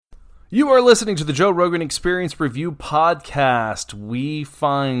You are listening to the Joe Rogan Experience Review Podcast. We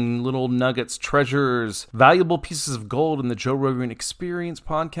find little nuggets, treasures, valuable pieces of gold in the Joe Rogan Experience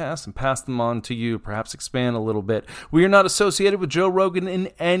Podcast and pass them on to you, perhaps expand a little bit. We are not associated with Joe Rogan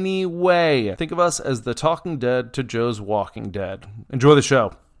in any way. Think of us as the Talking Dead to Joe's Walking Dead. Enjoy the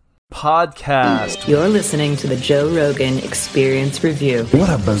show. Podcast. You're listening to the Joe Rogan Experience Review. What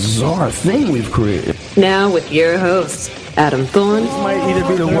a bizarre thing we've created. Now with your hosts, Adam Thorne. This might either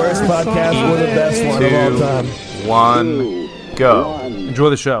be the worst podcast or the best one of all time. 1, go. Enjoy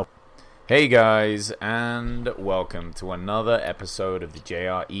the show. Hey guys, and welcome to another episode of the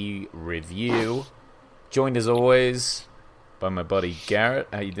JRE Review. Joined as always by my buddy Garrett.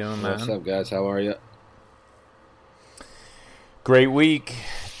 How you doing, man? What's up, guys? How are you? Great week.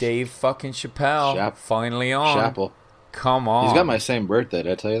 Dave fucking Chappelle finally on. Chappelle. Come on. He's got my same birthday.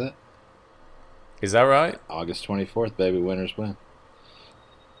 Did I tell you that? Is that right? August 24th, baby. Winners win.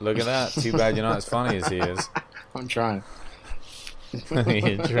 Look at that. Too bad you're not as funny as he is. I'm trying.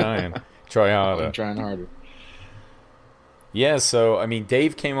 You're trying. Try harder. I'm trying harder. Yeah, so, I mean,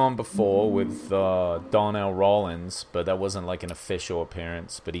 Dave came on before with Donnell Rollins, but that wasn't like an official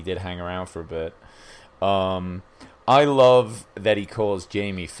appearance, but he did hang around for a bit. I love that he calls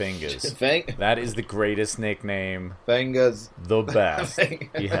Jamie Fingers. That is the greatest nickname. Fingers. The best.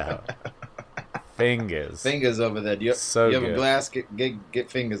 Yeah. Fingers. Fingers over there. You have a glass? Get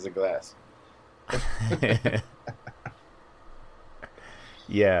Fingers a glass.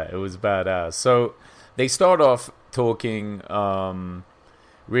 Yeah, it was badass. So they start off talking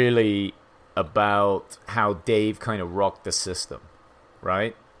really about how Dave kind of rocked the system,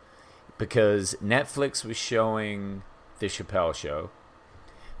 right? Because Netflix was showing the Chappelle show,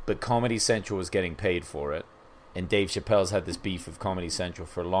 but Comedy Central was getting paid for it. And Dave Chappelle's had this beef with Comedy Central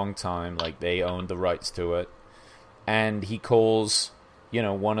for a long time. Like, they owned the rights to it. And he calls,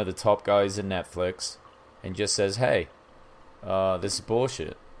 one of the top guys in Netflix and just says, hey, this is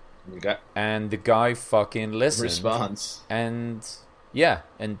bullshit. And the guy fucking listened. Response. And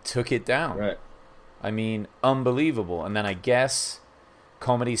took it down. Right. I mean, unbelievable. And then I guess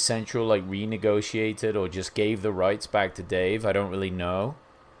Comedy Central renegotiated or just gave the rights back to Dave. I don't really know.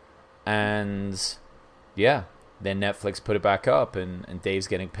 And yeah, then Netflix put it back up and Dave's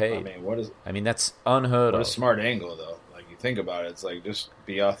getting paid. I mean, that's unheard of. What a smart angle, though. Like, you think about it, it's like, just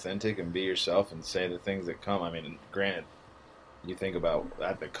be authentic and be yourself and say the things that come. I mean, granted, you think about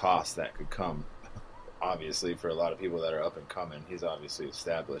at the cost that could come, obviously, for a lot of people that are up and coming. He's obviously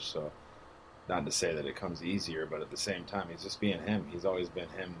established, so not to say that it comes easier, but at the same time, he's just being him. He's always been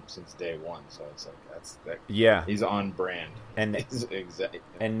him since day one, so it's like yeah, he's on brand, and exactly.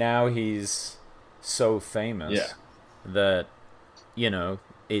 And now he's so famous that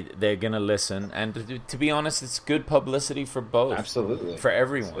they're gonna listen. And to be honest, it's good publicity for both. Absolutely, for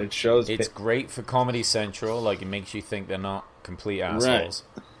everyone. It shows. It's great for Comedy Central. Like, it makes you think they're not complete assholes.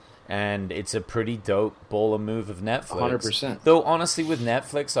 Right. And it's a pretty dope baller move of Netflix. 100%. Though, honestly, with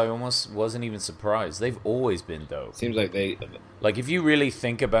Netflix, I almost wasn't even surprised. They've always been dope. Seems like they... Like, if you really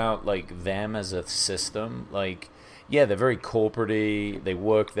think about, them as a system, they're very corporate-y. They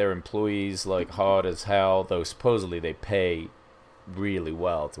work their employees, hard as hell, though supposedly they pay really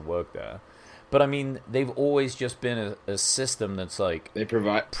well to work there. But, I mean, they've always just been a system that's, they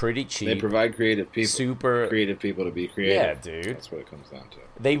provide pretty cheap. They provide creative people. Super creative people to be creative. Yeah, dude. That's what it comes down to.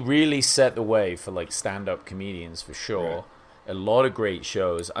 They really set the way for, stand-up comedians, for sure. Right. A lot of great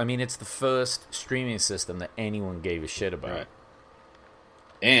shows. I mean, it's the first streaming system that anyone gave a shit about. Right.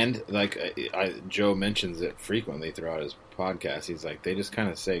 And, Joe mentions it frequently throughout his podcast. He's like, they just kind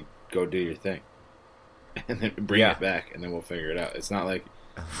of say, go do your thing. And then bring it back, and then we'll figure it out. It's not like...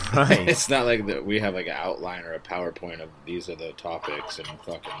 Right. It's not like that we have an outline or a PowerPoint of these are the topics and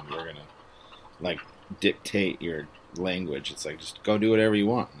fucking we're gonna dictate your language. It's like, just go do whatever you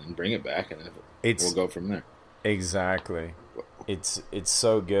want and bring it back, and we'll go from there. Exactly. It's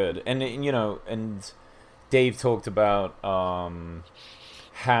so good. And and Dave talked about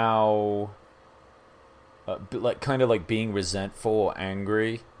how being resentful or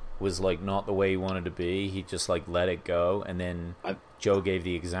angry was not the way he wanted to be. He just let it go, and then Joe gave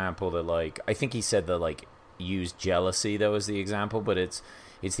the example that I think he said that use jealousy. That was the example, but it's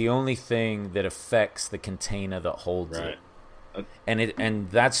the only thing that affects the container that holds it. And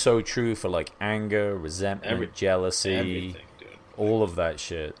that's so true for anger, resentment, jealousy, everything, dude. All of that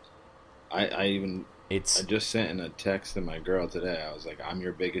shit. I just sent in a text to my girl today. I was like, I'm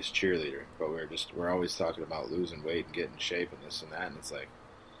your biggest cheerleader, but we're always talking about losing weight and getting in shape and this and that, and it's like,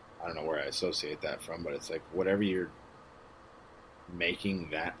 I don't know where I associate that from, but it's like, whatever you're making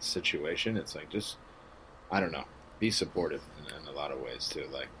that situation, it's like, just, I don't know. be supportive in a lot of ways too.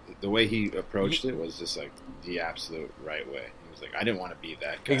 Like the way he approached it was just like the absolute right way. He was like, I didn't want to be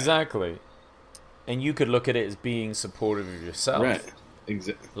that guy. Exactly. And you could look at it as being supportive of yourself. Right.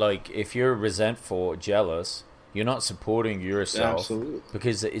 Exactly. Like if you're resentful or jealous, you're not supporting yourself. Absolutely.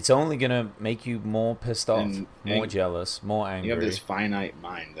 Because it's only going to make you more pissed off, more jealous, more angry. You have this finite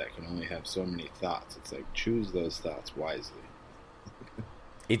mind that can only have so many thoughts. It's like, choose those thoughts wisely.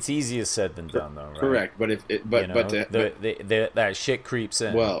 It's easier said than done, though, right? Correct, but that shit creeps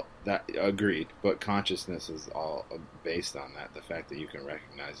in. Well, that agreed. But consciousness is all based on that. The fact that you can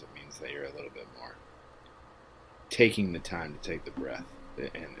recognize it means that you're a little bit more taking the time to take the breath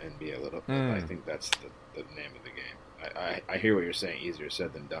and be a little. I think that's the name of the game. I hear what you're saying. Easier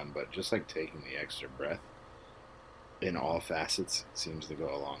said than done, but just like taking the extra breath in all facets seems to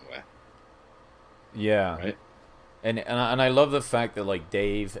go a long way. Yeah. Right. And I love the fact that like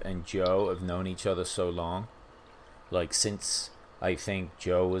Dave and Joe have known each other so long, like since I think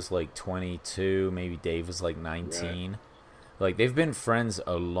Joe was like 22, maybe Dave was like 19. Right. Like they've been friends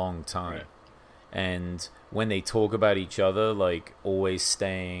a long time, right. And when they talk about each other, like always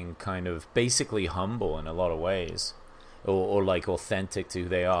staying kind of basically humble in a lot of ways, or like authentic to who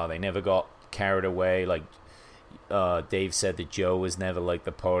they are. They never got carried away. Like Dave said that Joe was never like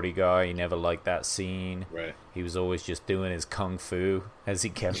the party guy. He never liked that scene. Right. He was always just doing his kung fu, as he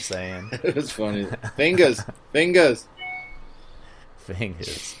kept saying. It was funny. Fingers.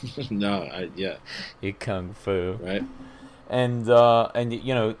 No, yeah. Your kung fu. Right. And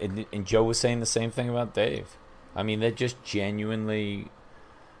you know, and Joe was saying the same thing about Dave. I mean, they're just genuinely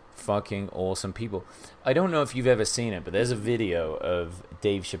fucking awesome people. I don't know if you've ever seen it, but there's a video of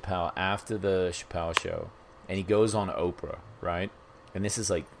Dave Chappelle after the Chappelle show. And he goes on Oprah, right? And this is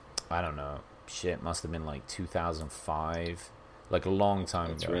like, I don't know, shit, must have been like 2005, like a long time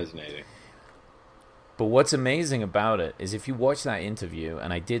ago. It's resonating. But what's amazing about it is if you watch that interview,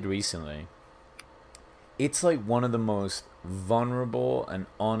 and I did recently, it's like one of the most vulnerable and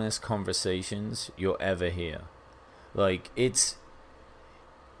honest conversations you'll ever hear. Like,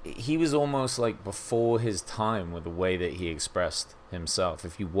 he was almost like before his time with the way that he expressed himself.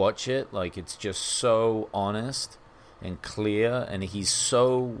 If you watch it, like it's just so honest and clear, and he's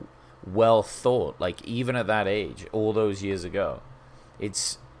so well thought. Like even at that age, all those years ago,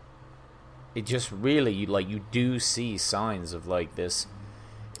 it just really like you do see signs of like this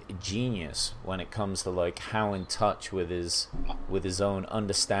genius when it comes to like how in touch with his own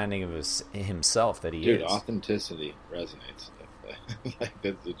understanding of himself that he is. Dude, authenticity resonates. Like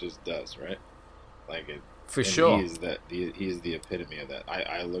it just does, right? Like it for sure. He's the epitome of that.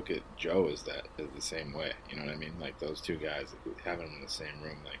 I look at Joe as the same way. You know what I mean? Like those two guys, having them in the same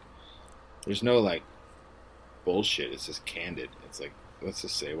room. Like there's no like bullshit. It's just candid. It's like let's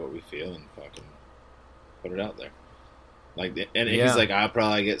just say what we feel and fucking put it out there. Like he's like, I'll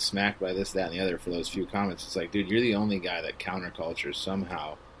probably get smacked by this, that, and the other for those few comments. It's like, dude, you're the only guy that counterculture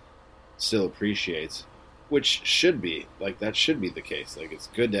somehow still appreciates. Which should be like that should be the case. Like it's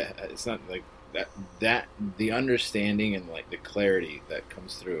good to. It's not like that the understanding and like the clarity that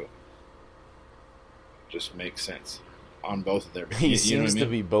comes through just makes sense on both of their. He seems to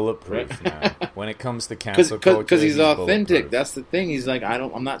be bulletproof now when it comes to cancel culture. Because he's authentic. That's the thing. He's like,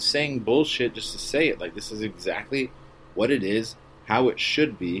 I'm not saying bullshit just to say it. Like this is exactly what it is, how it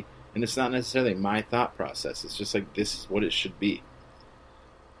should be, and it's not necessarily my thought process. It's just like this is what it should be.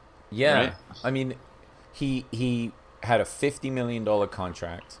 Yeah, right? I mean. He had a $50 million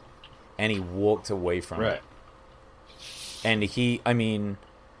contract, and he walked away from it. And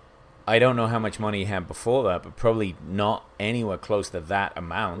I don't know how much money he had before that, but probably not anywhere close to that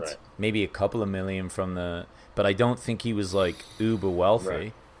amount. Right. Maybe a couple of million from but I don't think he was like uber wealthy.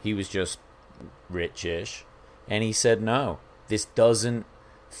 Right. He was just rich-ish. And he said, no, this doesn't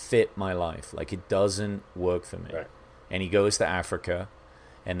fit my life. Like, it doesn't work for me. Right. And he goes to Africa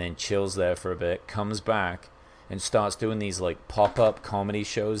and then chills there for a bit, comes back, and starts doing these like pop-up comedy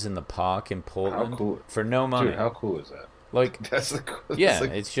shows in the park in Portland for no money. Dude, how cool is that? Like that's the coolest. Yeah,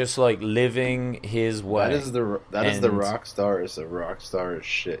 like, it's just like living his way. That is the rock star. Is the rock star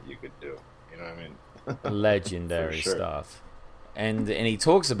shit you could do. You know what I mean? Legendary stuff. And he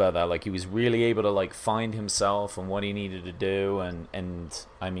talks about that, like he was really able to like find himself and what he needed to do, and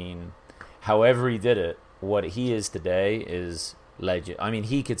I mean, however he did it, what he is today is legend. I mean,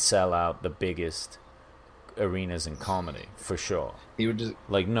 he could sell out the biggest arenas in comedy for sure. He would just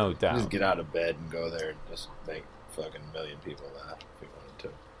like no doubt just get out of bed and go there and just make fucking a million people laugh if he wanted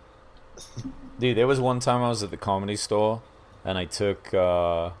to. Dude, there was one time I was at the Comedy Store and I took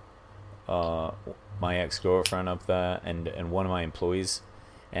my ex-girlfriend up there and one of my employees,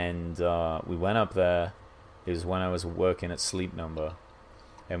 and we went up there It was when I was working at Sleep Number,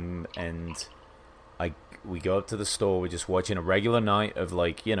 and we go up to the store. We're just watching a regular night of,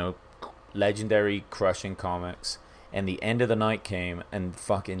 like, you know, legendary crushing comics. And the end of the night came, and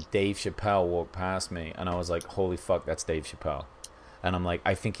fucking Dave Chappelle walked past me, and I was like, holy fuck, that's Dave Chappelle. And I'm like,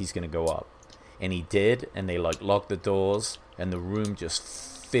 I think he's gonna go up. And he did, and they like locked the doors, and the room just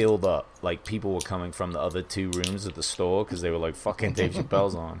filled up. Like, people were coming from the other 2 rooms of the store because they were like, fucking Dave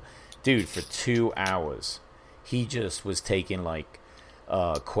Chappelle's on. Dude, for 2 hours, he just was taking like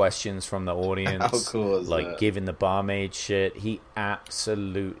questions from the audience. How cool is like that? giving the barmaid shit. He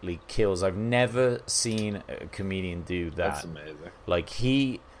absolutely kills. I've never seen a comedian do that. That's amazing. Like,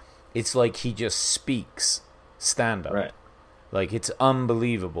 it's like he just speaks stand up. Right. Like, it's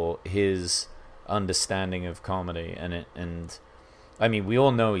unbelievable, his understanding of comedy, and I mean, we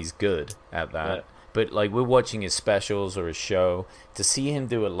all know he's good at that. Right. But like, we're watching his specials or his show, to see him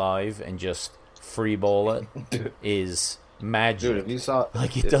do it live and just freeball it Dude. is magic. Dude, if you saw...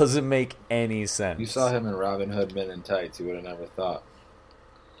 Like, it doesn't make any sense. You saw him in Robin Hood Men in Tights, you would have never thought.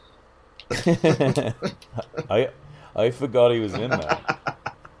 I forgot he was in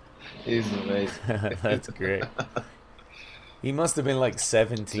that. He's amazing. That's great. He must have been like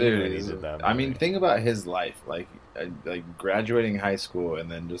 17 Dude, when he did that movie. I mean, think about his life, like graduating high school and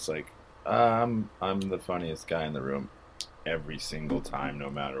then just like, I'm the funniest guy in the room every single time,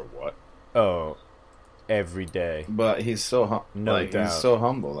 no matter what. Oh, every day. But he's so No doubt. He's so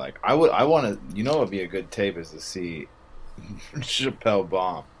humble. Like, I want to, you know, what would be a good tape is to see Chappelle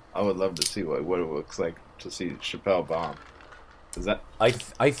bomb. I would love to see what it looks like to see Chappelle bomb. Is that? I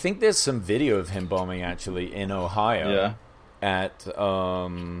think there's some video of him bombing actually in Ohio. Yeah. At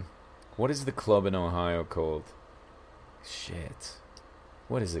what is the club in Ohio called? Shit.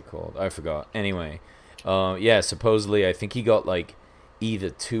 What is it called? I forgot. Anyway, yeah, supposedly I think he got like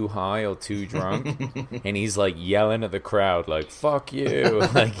either too high or too drunk, and he's like yelling at the crowd like "fuck you,"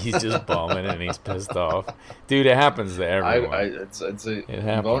 like he's just bombing and he's pissed off. Dude, it happens to everyone. It's It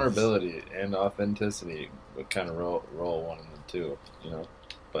happens. vulnerability and authenticity would kind of roll one of the two, you know.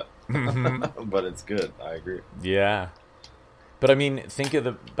 But but it's good. I agree. Yeah. But I mean, think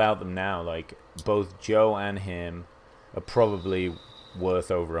about them now. Like, both Joe and him are probably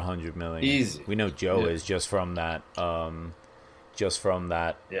worth over 100 million. Easy. We know Joe Yeah. is just from that Yeah.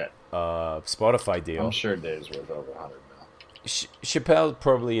 Spotify deal. I'm sure Dave's worth over 100 mil. Chappelle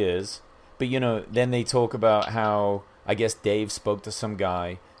probably is, but you know, then they talk about how I guess Dave spoke to some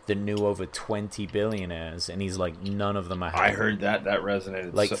guy that knew over 20 billionaires, and he's like, none of them are happy. I heard that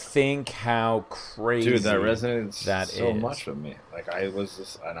resonated. Like, think how crazy, dude, that resonated that so is. much with me. Like, I was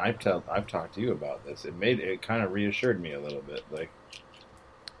just, and I've talked to you about this. It kind of reassured me a little bit. Like,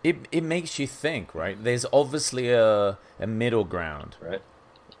 it makes you think, right? There's obviously a middle ground, right?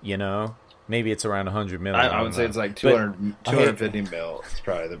 You know, maybe it's around 100 million. I would say it's like 250 mil. It's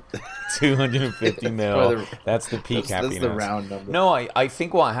probably the 250 mil. That's the peak happiness. That's the round number. No, I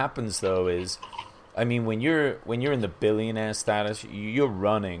think what happens though is, I mean, when you're in the billionaire status, you're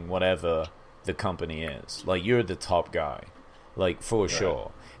running whatever the company is. Like, you're the top guy, like, for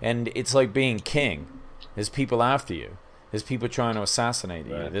sure. And it's like being king. There's people after you. There's people trying to assassinate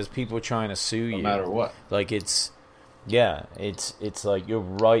you. Right. There's people trying to sue you. No matter what. Like, it's like you're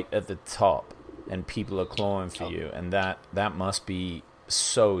right at the top, and people are clawing for you, and that must be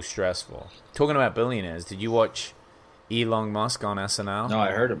so stressful. Talking about billionaires, did you watch Elon Musk on SNL? No,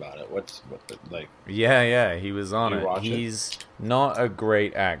 I heard about it. Yeah, he was on Did you it. watch it? He's not a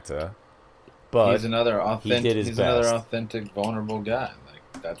great actor, but he's another authentic. he did his he's best. another authentic, vulnerable guy.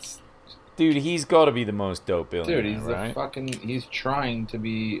 Like, that's Dude, he's got to be the most dope billionaire, dude. He's right? He's trying to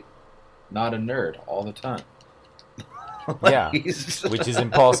be not a nerd all the time. Yeah, which is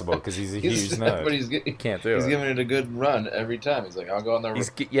impossible because he's a huge nerd. But he can't do it. He's giving it a good run every time. He's like, I'll go on there.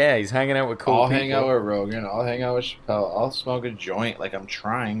 He's hanging out with cool I'll people. hang out with Rogan. I'll hang out with Chappelle. I'll smoke a joint. Like, I'm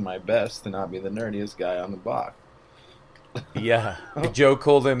trying my best to not be the nerdiest guy on the block. Yeah. Joe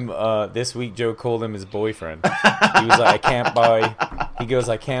called him, this week Joe called him his boyfriend. He was like, I can't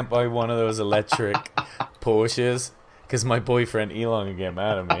buy one of those electric Porsches because my boyfriend Elon would get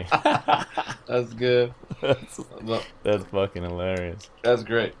mad at me. That's good. That's fucking hilarious. That's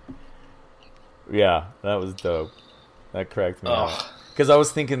great. Yeah, that was dope. That cracked me up. Because I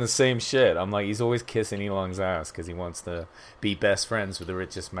was thinking the same shit. I'm like, he's always kissing Elon's ass because he wants to be best friends with the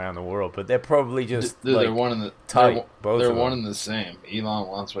richest man in the world. But they're probably just Dude, like, they're one in the tight. They're one and the same. Elon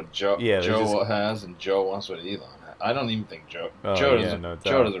wants what Joe has, and Joe wants what Elon has. I don't even think Joe doesn't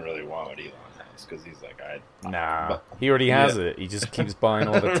really want what Elon has because he's like, he already has it. He just keeps buying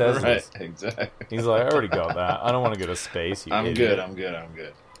all the Teslas. Right, exactly. He's like, I already got that. I don't want to go to space. I'm idiot.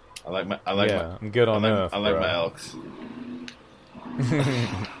 good. I'm good on Earth. I like bro. my elks.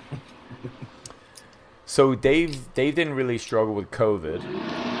 So Dave didn't really struggle with COVID.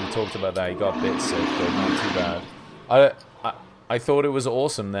 We talked about that. He got a bit sick, but not too bad. I thought it was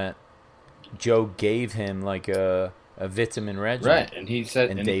awesome that Joe gave him like a vitamin regimen. Right, and he said,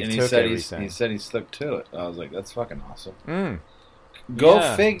 and Dave he took said everything. he said he stuck to it. I was like, that's fucking awesome.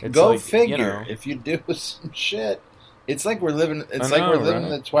 Go figure. If you do some shit, it's like we're living. It's like we're living in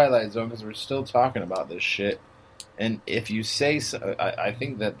the Twilight Zone because we're still talking about this shit. And if you say so, I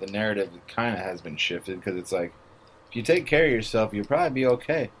think that the narrative kind of has been shifted because it's like, if you take care of yourself, you'll probably be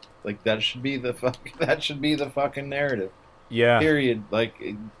okay. Like that should be the fucking narrative. Yeah. Period. Like,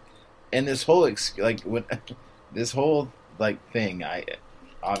 and this whole thing.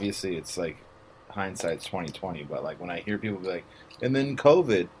 Obviously it's like hindsight's 20/20, but like when I hear people be like, and then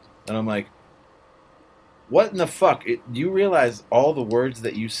COVID, and I'm like, what in the fuck? Do you realize all the words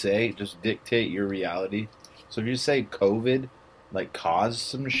that you say just dictate your reality? So if you say COVID, like, caused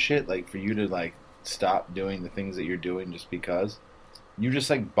some shit, like, for you to, like, stop doing the things that you're doing just because, you just,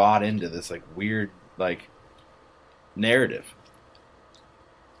 like, bought into this, like, weird, like, narrative.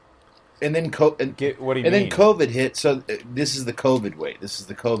 And then what do you mean? And then COVID hit. So this is the COVID way. This is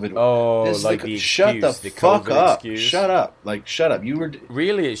the COVID way. Oh, this is like the shut excuse, the the fuck COVID up. excuse. Shut up. Like, shut up. You were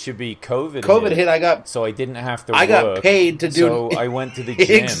really. It should be COVID. COVID hit. So I didn't have to. I got paid to do. So I went to the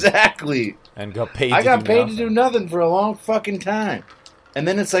gym exactly. And got paid. I got paid to do nothing for a long fucking time. And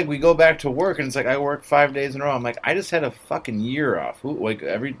then it's like we go back to work, and it's like I work 5 days in a row. I'm like, I just had a fucking year off. Like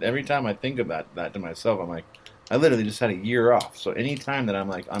every time I think about that to myself, I'm like, I literally just had a year off. So any time that I'm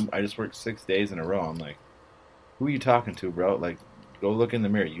like, I just worked 6 days in a row, I'm like, who are you talking to, bro? Like, go look in the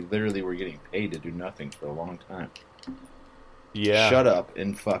mirror. You literally were getting paid to do nothing for a long time. Yeah. Shut up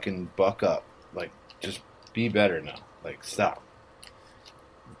and fucking buck up. Like, just be better now. Like, stop.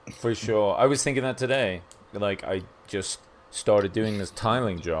 For sure. I was thinking that today. Like, I just started doing this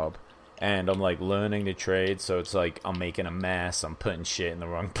tiling job, and I'm, like, learning the trade, so it's like I'm making a mess. I'm putting shit in the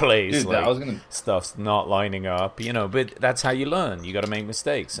wrong place. Dude, like, stuff's not lining up, but that's how you learn. You got to make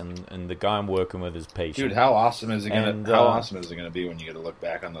mistakes, and the guy I'm working with is patient. Dude, how awesome is it gonna be when you get to look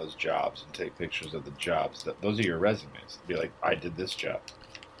back on those jobs and take pictures of the jobs? Those are your resumes. Be like, I did this job.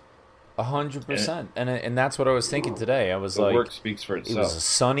 100%. And that's what I was thinking today. I was like, work speaks for itself. It was a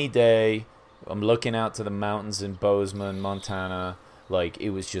sunny day. I'm looking out to the mountains in Bozeman, Montana. Like, it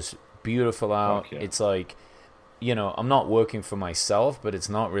was just beautiful out. Okay. It's like, I'm not working for myself, but it's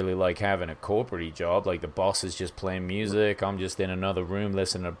not really like having a corporate job. Like, the boss is just playing music. I'm just in another room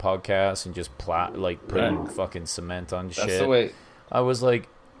listening to podcasts and just putting fucking cement on shit. That's the way. I was like,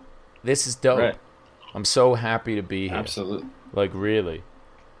 this is dope. Right. I'm so happy to be here. Absolutely. Like, really.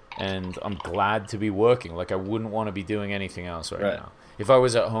 And I'm glad to be working. Like, I wouldn't want to be doing anything else right now. If I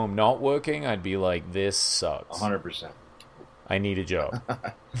was at home not working, I'd be like, this sucks. 100%. I need a job.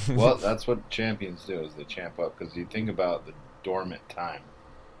 Well, that's what champions do, is they champ up. Because you think about the dormant time.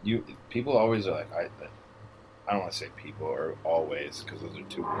 People always are like, I don't want to say people or always, because those are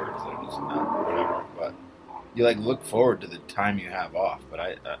two words that are just not whatever. But you like look forward to the time you have off.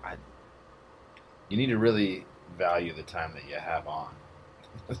 But you need to really value the time that you have on.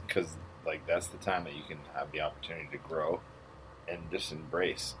 Because like that's the time that you can have the opportunity to grow and just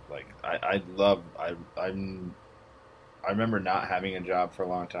embrace. Like I remember not having a job for a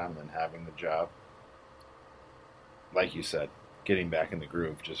long time and then having the job. Like you said, getting back in the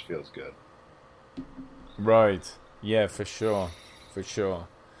groove just feels good. Right. Yeah, for sure. For sure.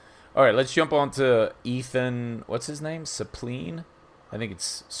 All right, let's jump on to Ethan. What's his name? Supleen? I think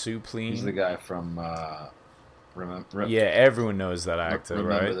it's Supleen. He's the guy from yeah, everyone knows that actor,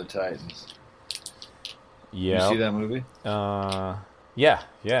 Remember right? the Titans. Yeah. You see that movie? Yeah,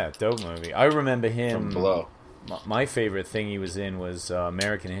 dope movie. I remember him. From Below. My favorite thing he was in was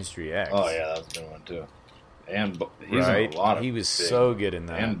American History X. Oh yeah, that was a good one too. And he's in a lot of. He was so good in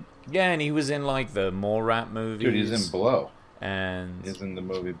that. And he was in like the mole rat movies. Dude, he's in Below. And he's in the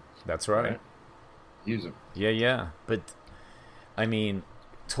movie. That's right. Use him. Yeah. But I mean,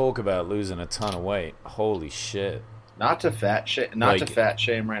 talk about losing a ton of weight. Holy shit. Not to fat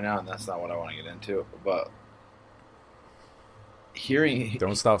shame right now, and that's not what I want to get into. But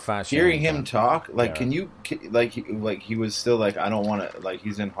don't stop fat shaming. Hearing him talk, like, can you he was still like, I don't want to, like,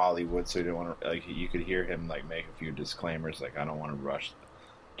 he's in Hollywood, so he didn't want to, like, you could hear him like make a few disclaimers, like, I don't want to rush,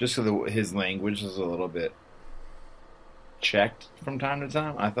 just so his language is a little bit checked from time to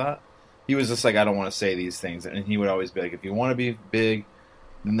time. I thought he was just like, I don't want to say these things, and he would always be like, if you want to be big,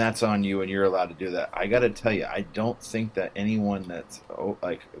 then that's on you, and you're allowed to do that. I got to tell you, I don't think that anyone that's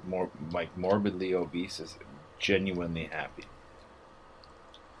morbidly obese is genuinely happy.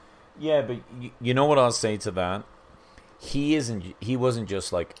 Yeah, but you know what I'll say to that? He wasn't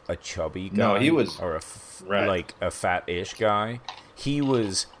just like a chubby guy. No, he was or like a fat-ish guy. He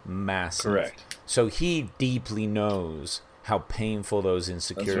was massive. Correct. So he deeply knows how painful those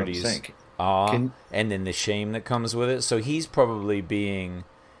insecurities are, and then the shame that comes with it. So he's probably being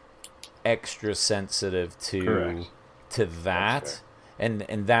extra sensitive to that,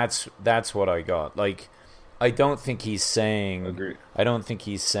 and that's what I got. Like, I don't think he's saying. Agreed. I don't think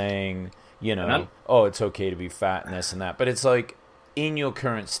he's saying, you know, oh, it's okay to be fat and this and that. But it's like, in your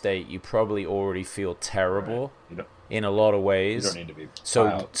current state, you probably already feel terrible in a lot of ways. You don't need to be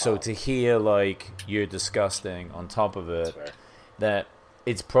so to hear like you're disgusting on top of it, that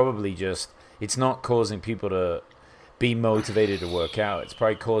it's probably just, it's not causing people to be motivated to work out. It's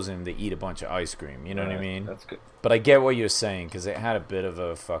probably causing them to eat a bunch of ice cream. You know what I mean? That's good. But I get what you're saying, because it had a bit of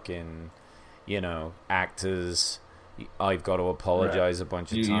a fucking, you know, actors, I've got to apologize a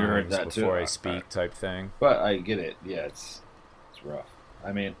bunch of times before I speak type thing. But I get it. Yeah, it's rough.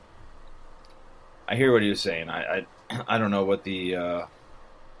 I mean, I hear what he was saying. I don't know what the I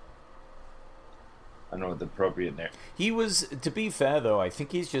don't know what the appropriate narrative. He was, to be fair though, I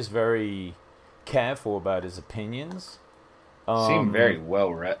think he's just very careful about his opinions. Seemed very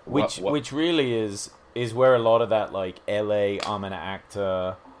well read. Which really is where a lot of that like LA I'm an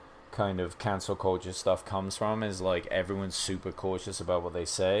actor kind of cancel culture stuff comes from, is like everyone's super cautious about what they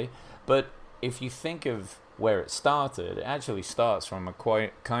say. But if you think of where it started, it actually starts from a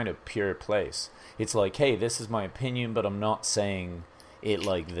quite kind of pure place. It's like, hey, this is my opinion, but I'm not saying it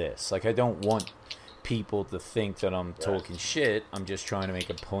like this. Like, I don't want people to think that I'm talking shit. I'm just trying to make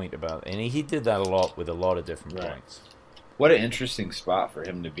a point about it. And he did that a lot with a lot of different points. What an interesting spot for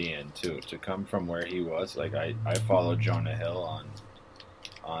him to be in too, to come from where he was. Like, I follow Jonah Hill on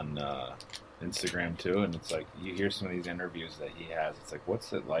Instagram too, and it's like, you hear some of these interviews that he has, it's like,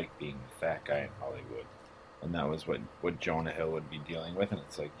 what's it like being a fat guy in Hollywood? And that was what Jonah Hill would be dealing with, and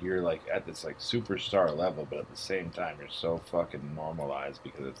it's like, you're like at this like superstar level, but at the same time you're so fucking normalized,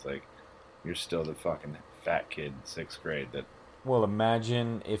 because it's like you're still the fucking fat kid in 6th grade. That, well,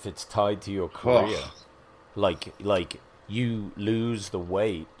 imagine if it's tied to your career. Like you lose the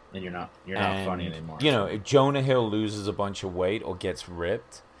weight and you're not funny anymore. You know, if Jonah Hill loses a bunch of weight or gets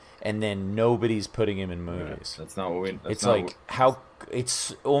ripped, and then nobody's putting him in movies. That's not what we. It's like how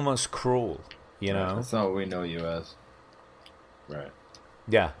it's almost cruel. You know, that's not what we know you as. Right.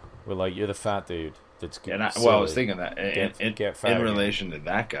 Yeah, we're like, you're the fat dude. That's good. I was thinking that in relation to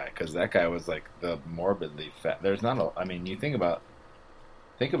that guy, because that guy was like the morbidly fat. There's not a. I mean, you think about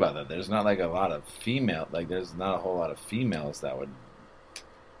that. There's not like a lot of female. Like, there's not a whole lot of females that would.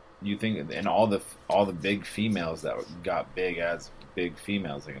 You think, and all the big females that got big as big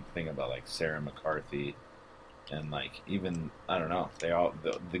females. I can think about like Sarah McCarthy, and like, even, I don't know. They all,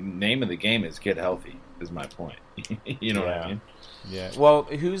 the name of the game is get healthy. Is my point. You know what I mean? Yeah. Well,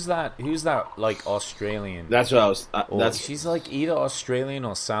 who's that? Like Australian? That's what I was. She's like either Australian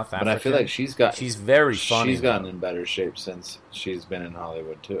or South African. But I feel like she's very funny. She's gotten in better shape since she's been in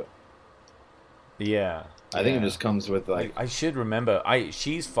Hollywood too. Yeah. I think it just comes with like, I should remember.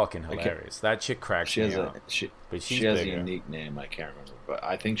 She's fucking hilarious. That chick cracks me up. She has a unique name. I can't remember, but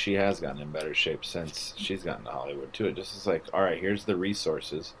I think she has gotten in better shape since she's gotten to Hollywood too. It just is like, all right, here's the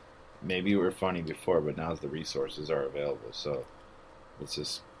resources. Maybe we were funny before, but now the resources are available. So it's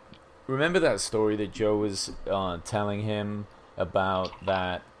just. Remember that story that Joe was telling him about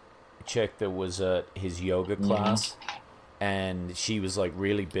that chick that was at his yoga class? And she was like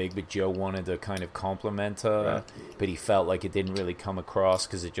really big, but Joe wanted to kind of compliment her, but he felt like it didn't really come across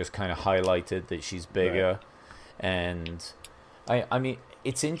because it just kind of highlighted that she's bigger. And I mean,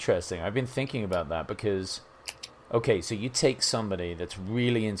 it's interesting. I've been thinking about that because, okay, so you take somebody that's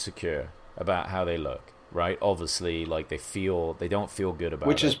really insecure about how they look, right? Obviously, like they don't feel good about it.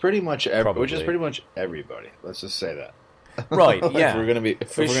 Which is pretty much everybody. Let's just say that. Right, yeah. If we're gonna be,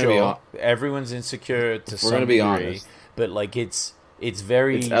 for sure. Everyone's insecure to some degree. Honest. But like it's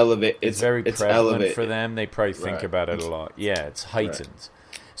very prevalent for them. They probably think about it a lot. Yeah, it's heightened. Right.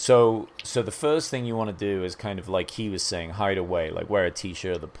 So the first thing you want to do is kind of like he was saying, hide away. Like, wear a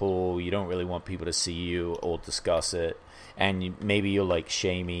t-shirt at the pool. You don't really want people to see you or discuss it. And maybe you're like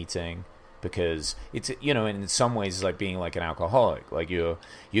shame eating because it's, you know, in some ways it's like being like an alcoholic. Like you're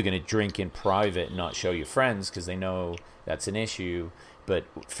going to drink in private and not show your friends because they know that's an issue. But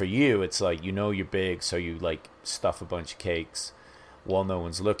for you, it's like, you know, you're big, so you like stuff a bunch of cakes while no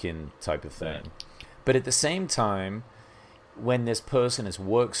one's looking type of thing. Right. But at the same time, when this person has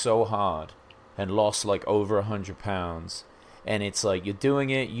worked so hard and lost like over 100 pounds, and it's like you're doing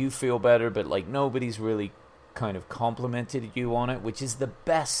it, you feel better, but like nobody's really kind of complimented you on it, which is the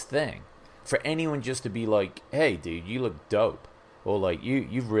best thing for anyone just to be like, hey, dude, you look dope. Or like,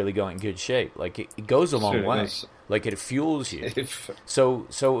 you've really got in good shape. Like, it goes a long way. Like, it fuels you. So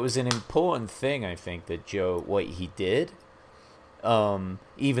it was an important thing, I think, that Joe, what he did,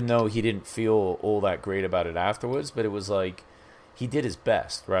 even though he didn't feel all that great about it afterwards, but it was like, he did his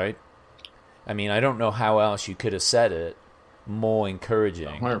best, right? I mean, I don't know how else you could have said it more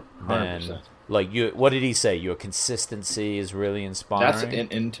encouraging 100%. than, like, what did he say? Your consistency is really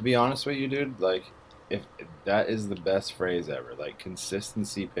inspiring. And to be honest with you, dude, like, if that is the best phrase ever. Like,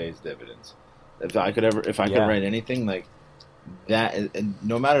 consistency pays dividends. If I could write anything like that, and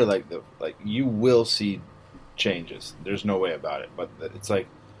no matter like you will see changes. There's no way about it. But it's like,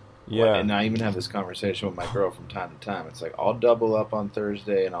 and I even have this conversation with my girl from time to time. It's like, I'll double up on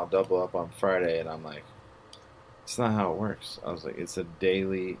Thursday and I'll double up on Friday, and I'm like, it's not how it works. I was like, it's a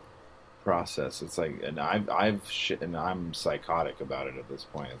daily process. It's like, and I'm psychotic about it at this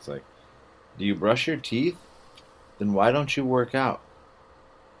point. It's like, do you brush your teeth? Then why don't you work out?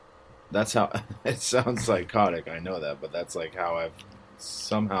 That's how it sounds psychotic. I know that, but that's like how I've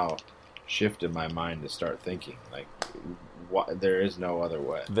somehow shifted my mind to start thinking. Like, there is no other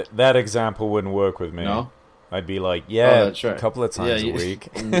way. That example wouldn't work with me. No? I'd be like, that's right. A couple of times a week.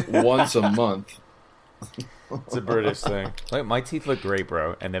 Once a month. It's a British thing. Like, my teeth look great,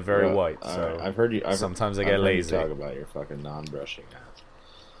 bro, and they're very white. So I've heard you. Sometimes I get lazy. Talk about your fucking non-brushing ass.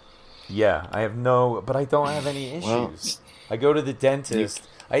 Yeah, but I don't have any issues. Well, I go to the dentist.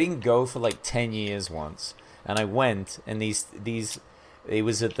 I didn't go for like 10 years once, and I went, and it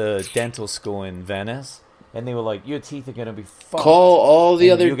was at the dental school in Venice, and they were like, your teeth are gonna be fucked. Call all the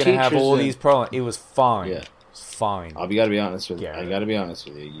other teachers. You're gonna have all these problems. It was fine. Yeah. It was fine. I gotta be honest with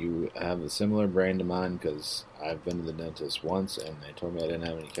you. You have a similar brain to mine, because I've been to the dentist once, and they told me I didn't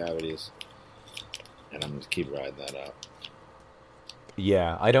have any cavities, and I'm just keep riding that out.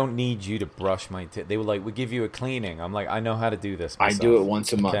 Yeah, I don't need you to brush my teeth. They were like, we give you a cleaning. I'm like, I know how to do this myself. I do it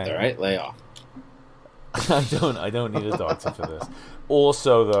once a month, all right? Lay off. I don't need a doctor for this.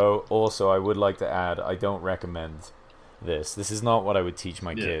 Also, I would like to add, I don't recommend this. This is not what I would teach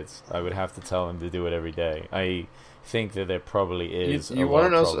my kids. I would have to tell them to do it every day. I think that there probably is. You want to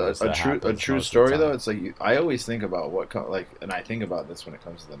know a true story though? It's like I always think about and I think about this when it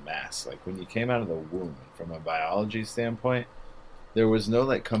comes to the mass. Like, when you came out of the womb, from a biology standpoint, there was no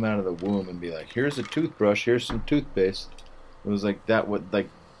like come out of the womb and be like, here's a toothbrush, here's some toothpaste. It was like that would like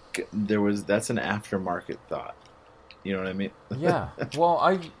that's an aftermarket thought. You know what I mean? Yeah.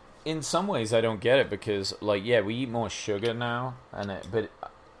 Well, in some ways I don't get it, because like, we eat more sugar now, but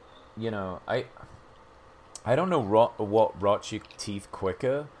you know, I don't know what rots your teeth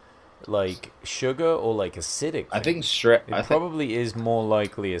quicker, like sugar or like acidic. I think stress. It probably is more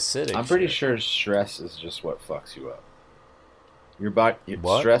likely acidic. I'm pretty sure stress is just what fucks you up. Your body,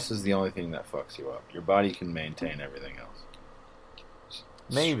 stress is the only thing that fucks you up. Your body can maintain everything else.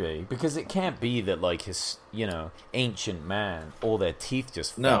 Maybe, because it can't be that like his, ancient man, all their teeth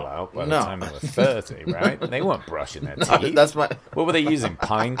just fell out by the time they were 30, right? They weren't brushing their teeth. What were they using?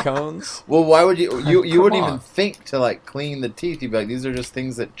 Pine cones? Well, why would you wouldn't even think to like clean the teeth? You'd be like, these are just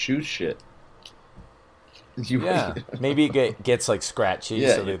things that chew shit. Maybe it gets like scratchy,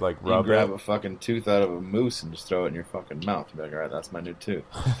 so they like rub grab a fucking tooth out of a moose and just throw it in your fucking mouth. You'd be like, all right, that's my new tooth.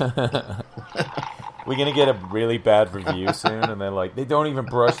 We're gonna get a really bad review soon, and they're like, they don't even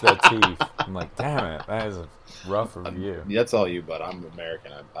brush their teeth. I'm like, damn it, that is a rough review. That's all you, bud. I'm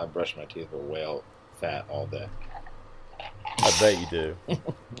American. I brush my teeth with whale fat all day. I bet you do.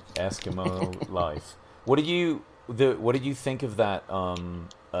 Eskimo life. What did you think of that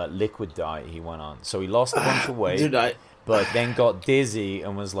liquid diet he went on? So he lost a bunch of weight, but then got dizzy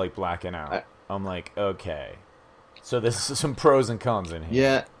and was like blacking out. I'm like, okay, so there's some pros and cons in here.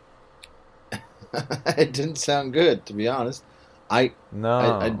 Yeah. It didn't sound good, to be honest.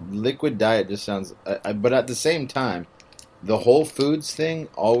 Liquid diet just sounds. But at the same time, the whole foods thing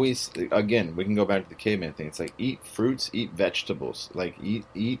always. Again, we can go back to the caveman thing. It's like, eat fruits, eat vegetables, like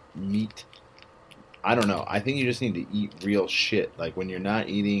eat meat. I don't know. I think you just need to eat real shit. Like, when you're not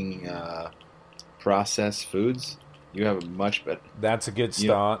eating processed foods, you have a much better. That's a good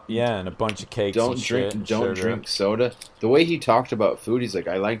start. And a bunch of cakes. Don't drink soda. The way he talked about food, he's like,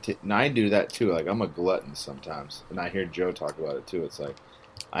 I like to, and I do that too. Like, I'm a glutton sometimes, and I hear Joe talk about it too. It's like,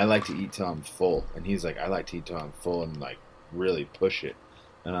 I like to eat till I'm full, and he's like, I like to eat till I'm full and like really push it,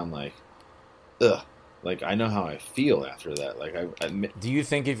 and I'm like, ugh. Like, I know how I feel after that. Like, do you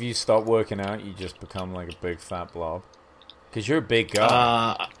think if you stop working out, you just become like a big fat blob? Because you're a big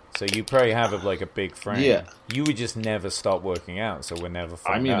guy. So you probably have a big frame. Yeah. You would just never stop working out, so we're never.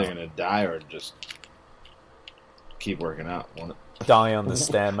 I'm either gonna die or just keep working out. Die on the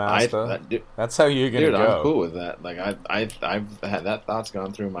Stairmaster. That's how you're gonna go. I'm cool with that. Like I've had that thought's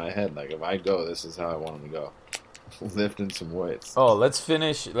gone through my head. Like if I go, this is how I want him to go. Lifting some weights. Oh, let's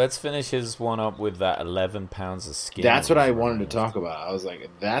finish his one up with that 11 pounds of skin. That's what I wanted to talk about. I was like,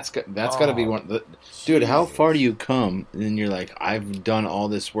 that's got to be one. Dude, how far do you come? And then you're like, I've done all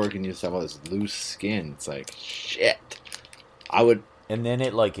this work, and you just have all this loose skin. It's like shit. I would. And then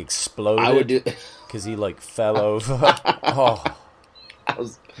it like exploded. I would do because he like fell over. Oh,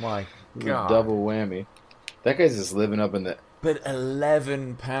 my God! Double whammy. That guy's just living up in the. But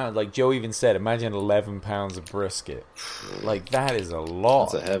 11 pounds, like Joe even said, imagine 11 pounds of brisket. Like, that is a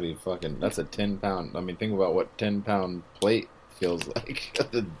lot. That's a heavy fucking, that's a 10-pound, I mean, think about what 10-pound plate feels like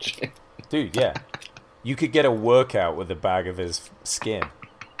at the gym. Dude, yeah. You could get a workout with a bag of his skin.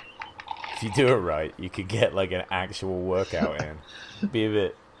 If you do it right, you could get, like, an actual workout in.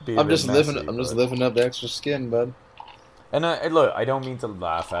 I'm just living up the extra skin, bud. And look, I don't mean to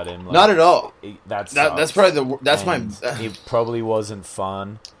laugh at him. Like, not at all. That's probably it probably wasn't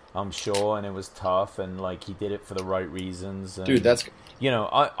fun, I'm sure, and it was tough, and like he did it for the right reasons. And, dude, that's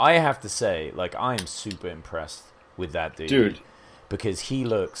I have to say, like I am super impressed with that dude, because he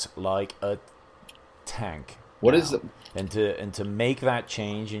looks like a tank. What is it? And to make that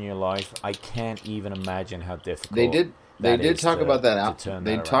change in your life, I can't even imagine how difficult. They did talk about that.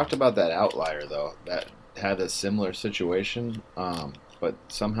 They talked about that outlier though. That had a similar situation, but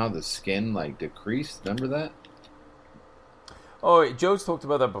somehow the skin like decreased. Remember that? Oh, Joe's talked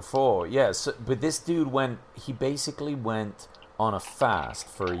about that before. Yes, but this dude he basically went on a fast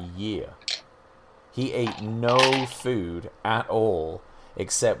for a year. He ate no food at all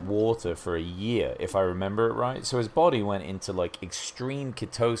except water for a year, if I remember it right. So his body went into like extreme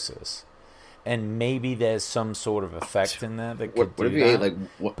ketosis. And maybe there's some sort of effect in there that could what if he ate like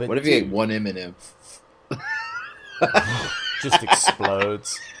what if he ate one M&M? Just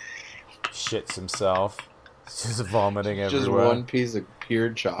explodes, shits himself, just vomiting everywhere. Just one piece of pure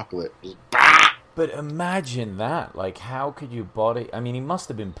chocolate. But imagine that. Like, how could your body? I mean, he must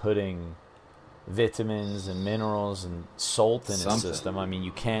have been putting vitamins and minerals and salt in his system. I mean,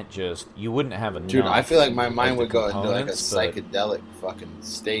 you wouldn't have enough. Dude, I feel like my mind would go into like a psychedelic fucking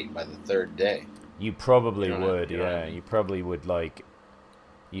state by the third day. You probably would, yeah. You probably would like.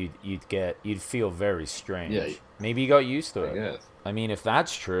 You'd feel very strange. Yeah. Maybe you got used to it. Guess. I mean, if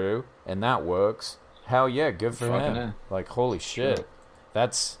that's true and that works, hell yeah, good for him. Yeah. Like, holy shit. Sure.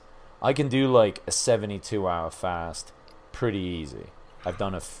 I can do like a 72-hour fast pretty easy. I've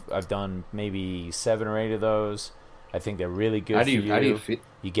done maybe 7 or 8 of those. I think they're really good for you. How do you feel?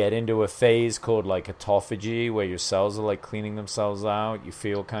 You get into a phase called like autophagy, where your cells are like cleaning themselves out. You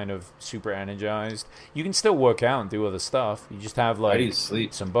feel kind of super energized. You can still work out and do other stuff. You just have like how do you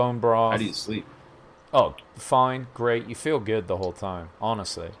sleep? Some bone broth. How do you sleep? Oh, fine, great. You feel good the whole time,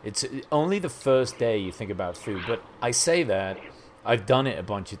 honestly. It's only the first day you think about food. But I say that, I've done it a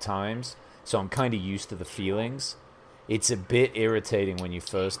bunch of times, so I'm kind of used to the feelings. It's a bit irritating when you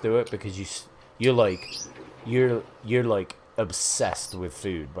first do it, because you're like obsessed with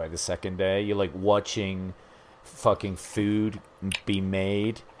food by the second day. You're like watching fucking food be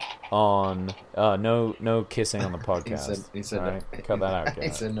made on no kissing on the podcast. He said right? Cut that out, guys.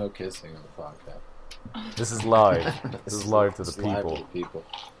 He said no kissing on the podcast. This is live. This is live to the people.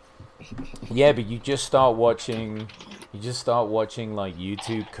 Yeah, but you just start watching like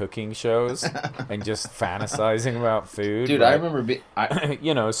YouTube cooking shows and just fantasizing about food. Dude, right? I remember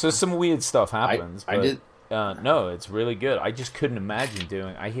so some weird stuff happens. No, it's really good. I just couldn't imagine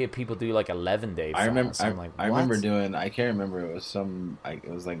doing. I hear people do like 11-day fasts. I remember doing. I can't remember. It was it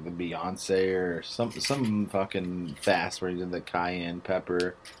was like the Beyonce or some fucking fast where he did the cayenne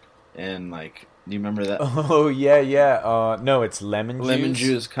pepper and like. Do you remember that? Oh yeah. No, it's lemon juice. Lemon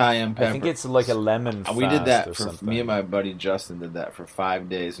juice, cayenne pepper. I think it's like a lemon fast. We did that for something. Me and my buddy Justin did that for 5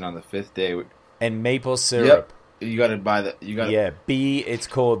 days, and on the 5th day, and maple syrup. Yep. You got to buy that. It's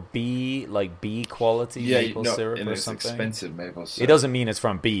called B quality maple syrup and or it's something. Expensive maple syrup. It doesn't mean it's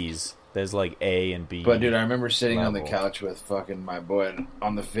from bees. There's like A and B. But dude, I remember sitting on the couch with fucking my boy. And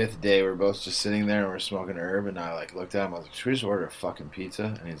on the 5th day, we're both just sitting there and we're smoking herb. And I like looked at him. I was like, "Should we just order a fucking pizza?"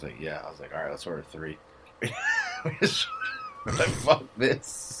 And he's like, "Yeah." I was like, "All right, let's order 3." Like, fuck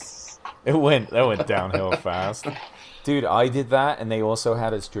this. That went downhill fast. Dude, I did that, and they also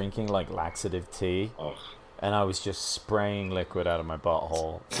had us drinking like laxative tea. Oh. And I was just spraying liquid out of my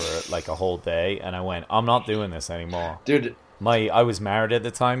butthole for like a whole day. And I went, I'm not doing this anymore. Dude. I was married at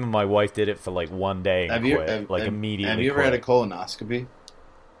the time, and my wife did it for like 1 day and quit. Immediately Have you ever had a colonoscopy?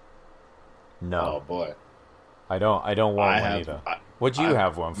 No. Oh, boy. I don't want one either. What'd you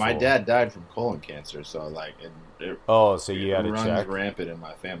have one for? My dad died from colon cancer, so like so you had it to runs check. rampant in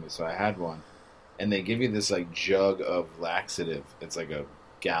my family. So I had one, and they give you this like jug of laxative. It's like a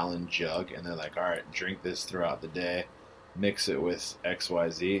gallon jug, and they're like, all right, drink this throughout the day, mix it with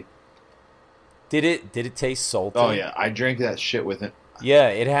XYZ. Did it taste salty? Oh yeah, I drank that shit within. Yeah,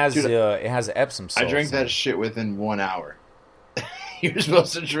 it has Epsom salts. I drank that shit within 1 hour. You're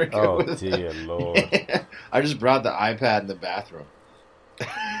supposed to drink it. Oh dear Lord! I just brought the iPad in the bathroom.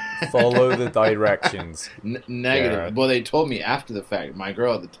 Follow the directions. Negative. Garrett. Well, they told me after the fact. My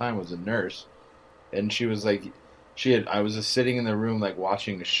girl at the time was a nurse, and she was like, I was just sitting in the room like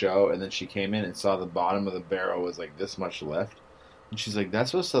watching a show, and then she came in and saw the bottom of the barrel was like this much left, and she's like,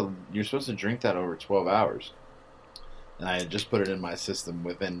 you're supposed to drink that over 12 hours, and I had just put it in my system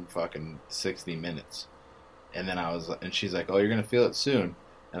within fucking 60 minutes, and then and she's like, oh, you're gonna feel it soon.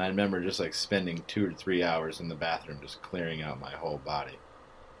 And I remember just like spending 2 to 3 hours in the bathroom just clearing out my whole body.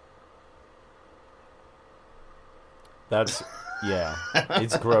 That's, yeah.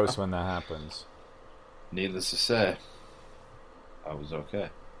 It's gross when that happens. Needless to say, I was okay.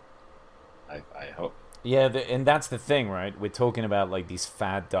 I hope. Yeah, and that's the thing, right? We're talking about like these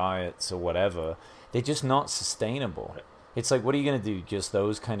fad diets or whatever. They're just not sustainable. Right. It's like, what are you going to do? Just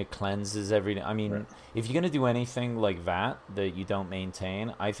those kind of cleanses every day? I mean, right. If you're going to do anything like that you don't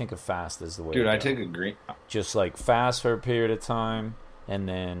maintain, I think a fast is the way to go. Dude, I take a green... Just like fast for a period of time, and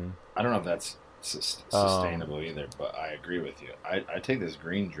then... I don't know if that's sustainable either, but I agree with you. I take this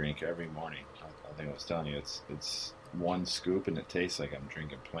green drink every morning. I think I was telling you, it's 1 scoop, and it tastes like I'm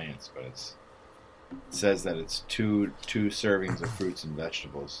drinking plants, but it says that it's two servings of fruits and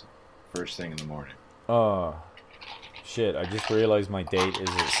vegetables first thing in the morning. Oh... Shit, I just realized my date is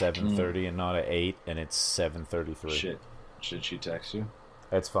at 7:30 and not at 8, and it's 7:33. Shit. Should she text you?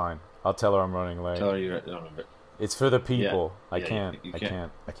 It's fine. I'll tell her I'm running late. Tell her you're... It's for the people. Yeah.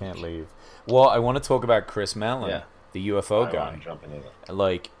 I can't leave. Well, I want to talk about Chris Mellon, the UFO guy. I want to jump into that.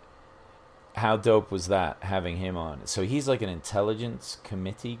 Like, how dope was that, having him on? So he's like an intelligence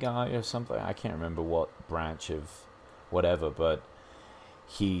committee guy or something. I can't remember what branch of whatever, but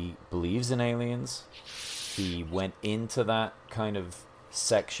he believes in aliens. He went into that kind of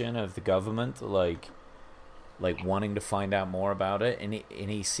section of the government, like wanting to find out more about it, and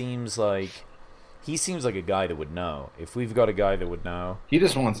he seems like a guy that would know. If we've got a guy that would know, he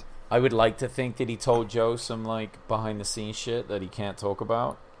just wants. I would like to think that he told Joe some like behind the scenes shit that he can't talk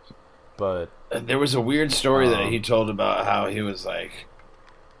about, but there was a weird story that he told about how he was like.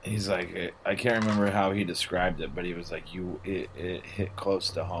 He's like, I can't remember how he described it, but he was like, it hit close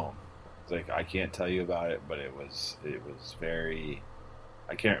to home. Like, I can't tell you about it, but it was very.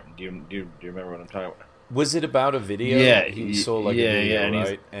 I can't. Do you remember what I'm talking about? Was it about a video? Yeah, he saw like a video, and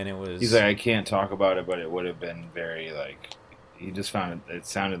right? And it was. He's like, I can't talk about it, but it would have been very like. He just found it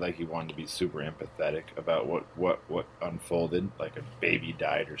sounded like he wanted to be super empathetic about what unfolded, like a baby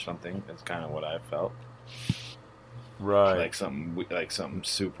died or something. That's kind of what I felt. Right. Like something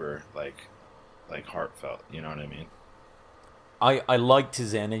super like heartfelt. You know what I mean? I liked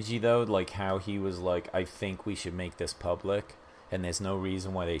his energy, though, like how he was like, I think we should make this public, and there's no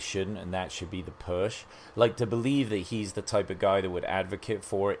reason why they shouldn't, and that should be the push. Like, to believe that he's the type of guy that would advocate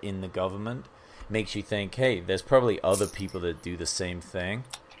for it in the government makes you think, hey, there's probably other people that do the same thing.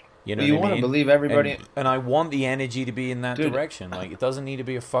 You know, you want to believe everybody, and I want the energy to be in that direction. Like, it doesn't need to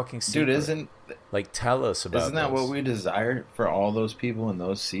be a fucking secret. Dude, like, tell us about. Isn't that what we desire for all those people in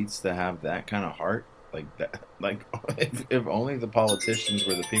those seats to have that kind of heart? Like that, like if only the politicians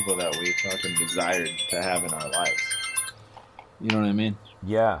were the people that we fucking desired to have in our lives. You know what I mean?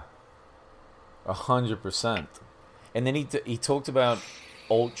 Yeah, 100%. And then he talked about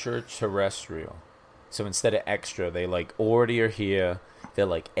ultra terrestrial. So instead of extra, they like already are here. They're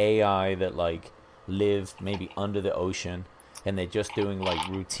like AI that like live maybe under the ocean, and they're just doing like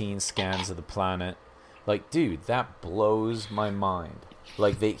routine scans of the planet. Like, dude, that blows my mind.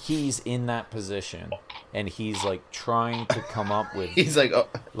 Like, he's in that position, and he's like trying to come up with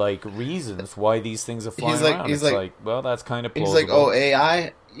like reasons why these things are flying around. It's like, well, that's kind of plausible. He's like, oh,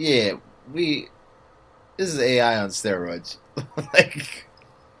 AI, yeah, this is AI on steroids. Like,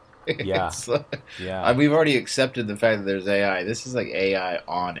 yeah, yeah. We've already accepted the fact that there's AI. This is like AI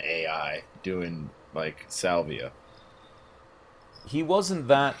on AI doing like salvia. He wasn't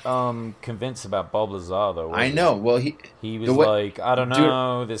that convinced about Bob Lazar, though. I know. Well, he was like, I don't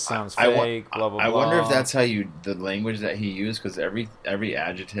know. This sounds fake. Blah blah blah. I wonder if that's how the language that he used, because every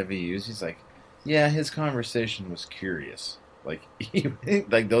adjective he used, he's like, yeah, his conversation was curious. Like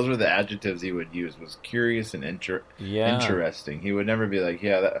like those were the adjectives he would use. Was curious and interesting. He would never be like,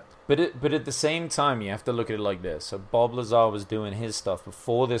 yeah. That... But at the same time, you have to look at it like this. So Bob Lazar was doing his stuff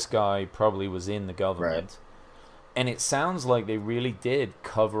before this guy probably was in the government. Right. And it sounds like they really did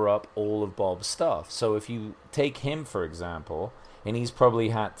cover up all of Bob's stuff. So if you take him, for example, and he's probably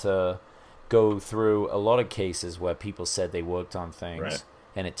had to go through a lot of cases where people said they worked on things, right,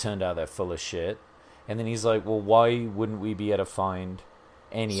 and it turned out they're full of shit. And then he's like, well, why wouldn't we be able to find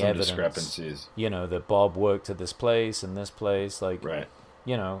any some evidence, discrepancies, that Bob worked at this place and this place? Like, right.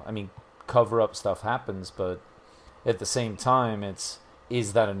 I mean, cover up stuff happens, but at the same time,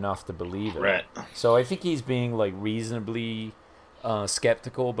 is that enough to believe it? Right. So I think he's being like reasonably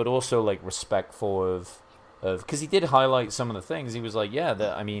skeptical, but also like respectful of because he did highlight some of the things. He was like,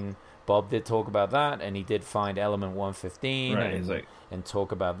 Bob did talk about that, and he did find element 115, right. and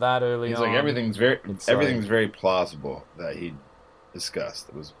talk about that early on. He's like everything's very plausible that he discussed.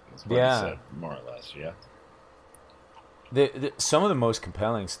 It was what he said, more or less. Yeah. Some of the most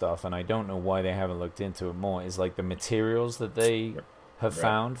compelling stuff, and I don't know why they haven't looked into it more, is like the materials that they have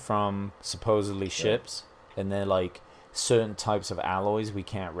found from supposedly ships, and they're like certain types of alloys we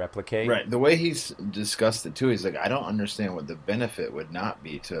can't replicate. Right. The way he's discussed it too, he's like, I don't understand what the benefit would not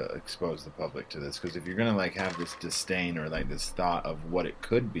be to expose the public to this, because if you're gonna like have this disdain or like this thought of what it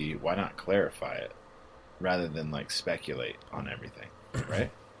could be, why not clarify it rather than like speculate on everything,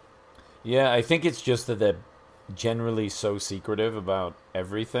 right? Yeah, I think it's just that they're generally so secretive about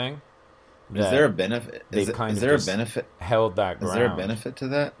everything. Is there a benefit? Is there a benefit? Held that ground. Is there a benefit to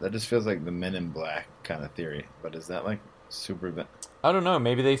that? That just feels like the Men in Black kind of theory. But is that like super? I don't know.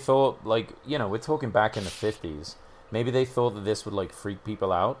 Maybe they thought like we're talking back in the 50s. Maybe they thought that this would like freak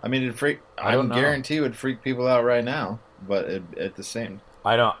people out. I mean, I don't guarantee it would freak people out right now. But at the same,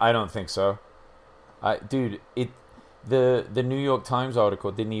 I don't think so. The New York Times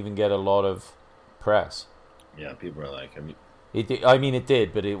article didn't even get a lot of press. Yeah, people are like, it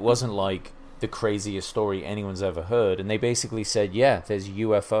did, but it wasn't like the craziest story anyone's ever heard. And they basically said, yeah, there's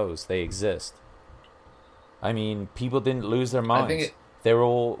UFOs. They exist. I mean, people didn't lose their minds.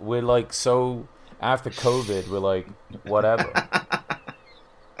 We're like, so after COVID, we're like, whatever.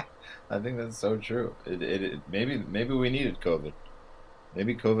 I think that's so true. Maybe we needed COVID.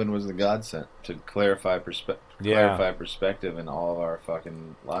 Maybe COVID was the godsend to clarify perspective in all of our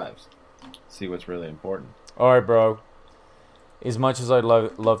fucking lives. See what's really important. All right, bro. As much as I'd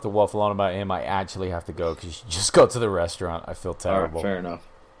love to waffle on about him, I actually have to go because you just got to the restaurant. I feel terrible. All right, fair enough.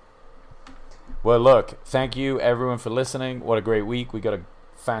 Well, look, thank you everyone for listening. What a great week. We got a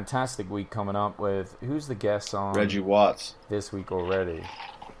fantastic week coming up with, who's the guest on? Reggie Watts. This week already.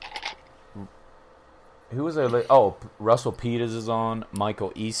 Who was there? Russell Peters is on.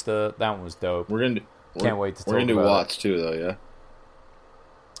 Michael Easter. That one was dope. Can't wait to talk about it. We're going to do Watts too, though, yeah?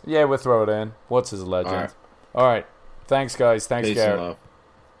 Yeah, we'll throw it in. What's his legend? All right. Thanks, guys. Thanks, Peace Garrett. and love.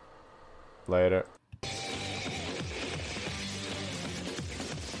 Later.